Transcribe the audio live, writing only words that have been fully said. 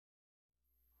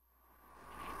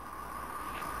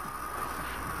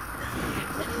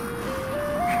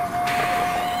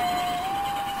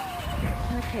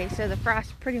so the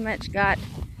frost pretty much got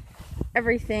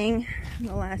everything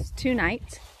the last 2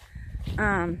 nights.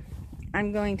 I'm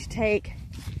going to take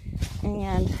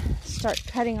and start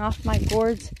cutting off my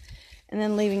gourds and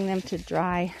then leaving them to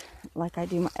dry like I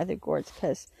do my other gourds,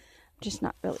 because I'm just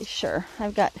not really sure.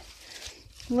 I've got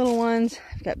little ones,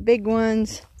 I've got big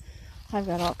ones, I've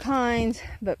got all kinds,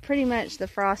 but pretty much the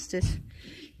frost is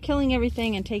killing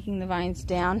everything and taking the vines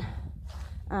down.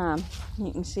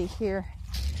 You can see here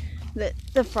that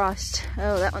the frost,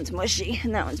 oh, that one's mushy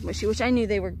and that one's mushy, which I knew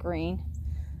they were green.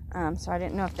 So I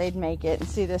didn't know if they'd make it. And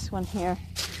see, this one here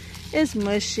is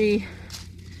mushy.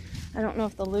 I don't know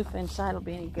if the loofah inside will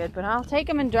be any good, but I'll take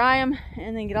them and dry them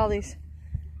and then get all this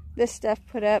stuff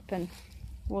put up, and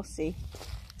we'll see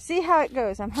how it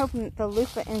goes. I'm hoping that the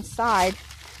loofah inside,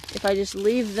 if I just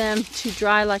leave them to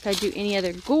dry like I do any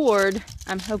other gourd,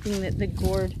 I'm hoping that the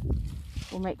gourd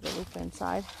will make the loofah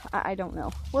inside. I don't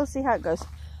know. We'll see how it goes.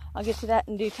 I'll get to that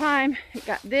in due time. It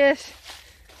got this.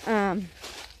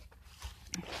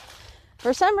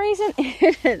 For some reason,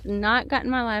 it has not gotten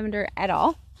my lavender at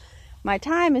all. My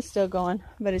thyme is still going,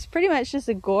 but it's pretty much just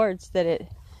the gourds that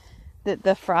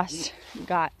the frost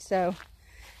got. So,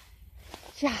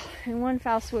 yeah, in one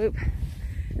foul swoop.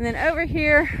 And then over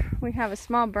here, we have a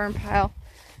small burn pile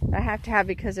that I have to have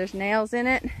because there's nails in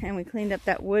it, and we cleaned up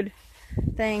that wood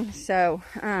thing. So,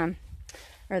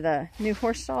 or the new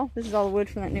horse stall. This is all the wood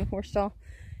from that new horse stall.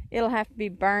 It'll have to be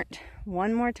burnt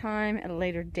one more time at a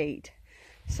later date.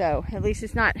 So at least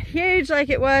it's not huge like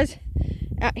it was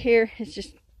out here. It's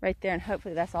just right there, and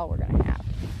hopefully that's all we're gonna have.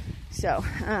 So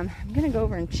I'm gonna go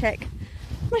over and check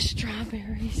my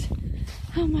strawberries.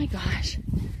 Oh my gosh.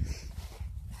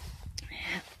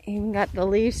 Even got the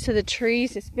leaves to the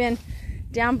trees. It's been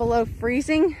down below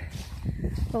freezing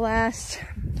the last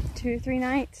 2 or 3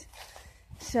 nights.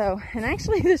 So, and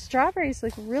actually the strawberries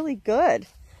look really good.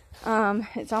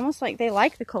 It's almost like they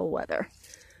like the cold weather.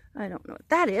 I don't know what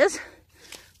that is,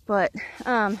 but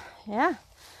yeah,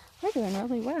 they're doing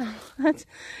really well. That's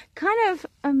kind of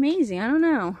amazing. I don't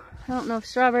know if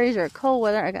strawberries are cold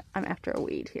weather. I'm after a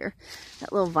weed here.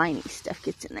 That little viney stuff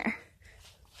gets in there.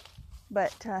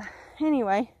 But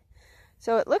anyway,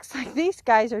 so it looks like these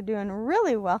guys are doing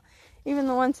really well. Even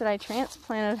the ones that I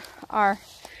transplanted are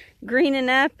greening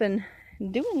up and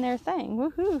doing their thing.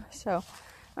 Woohoo! So,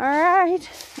 all right.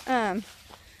 I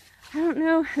don't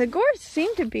know. The gourds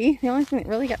seem to be the only thing that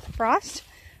really got the frost.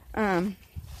 I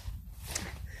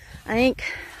think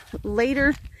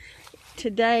later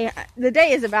today, the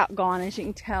day is about gone. As you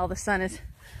can tell, the sun is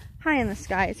high in the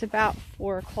sky. It's about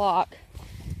 4 o'clock,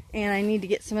 and I need to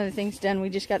get some other things done. We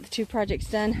just got the 2 projects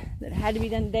done that had to be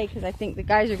done today because I think the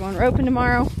guys are going roping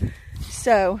tomorrow.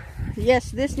 So,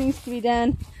 yes, this needs to be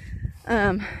done.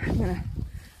 I'm gonna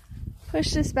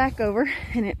push this back over,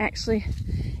 and it actually,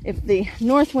 if the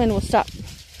north wind will stop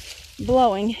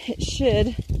blowing, it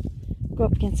should go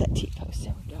up against that T-post.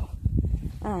 There we go.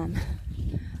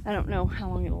 I don't know how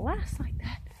long it'll last like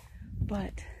that,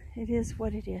 but it is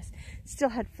what it is. It still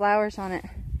had flowers on it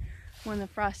when the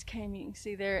frost came. You can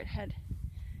see there it had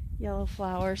yellow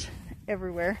flowers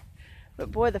everywhere,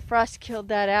 but boy, the frost killed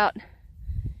that out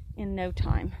in no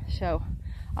time. So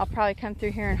I'll probably come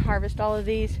through here and harvest all of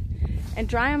these and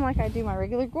dry them like I do my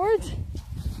regular gourds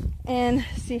and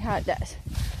see how it does.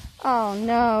 Oh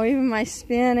no, even my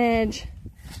spinach,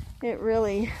 it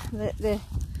really, the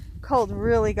cold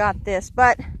really got this.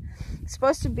 But it's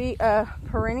supposed to be a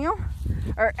perennial,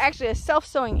 or actually a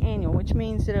self-sowing annual, which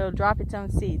means that it'll drop its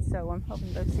own seeds. So I'm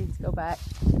hoping those seeds go back.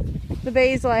 The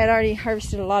basil, I had already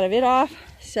harvested a lot of it off.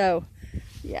 So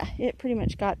yeah, it pretty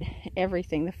much got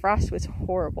everything. The frost was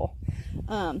horrible.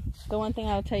 The one thing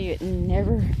I'll tell you, it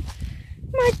never,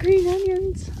 my green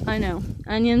onions. I know,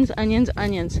 onions.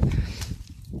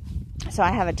 So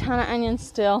I have a ton of onions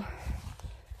still.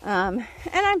 And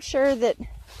I'm sure that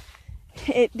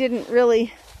it didn't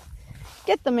really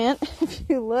get the mint. If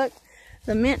you look,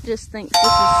 the mint just thinks this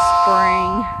is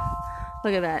spring.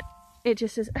 Look at that. It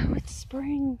just says, oh, it's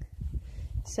spring.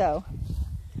 So,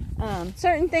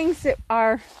 certain things that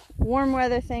are warm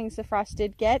weather things the frost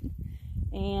did get,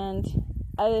 and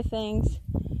other things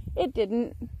it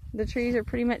didn't. The trees are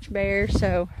pretty much bare,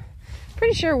 so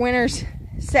pretty sure winter's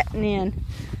setting in.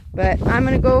 But I'm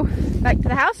gonna go back to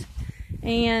the house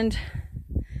and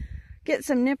get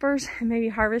some nippers and maybe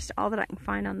harvest all that I can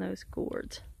find on those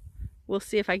gourds. We'll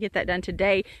see if I get that done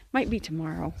today. Might be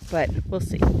tomorrow, but we'll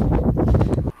see.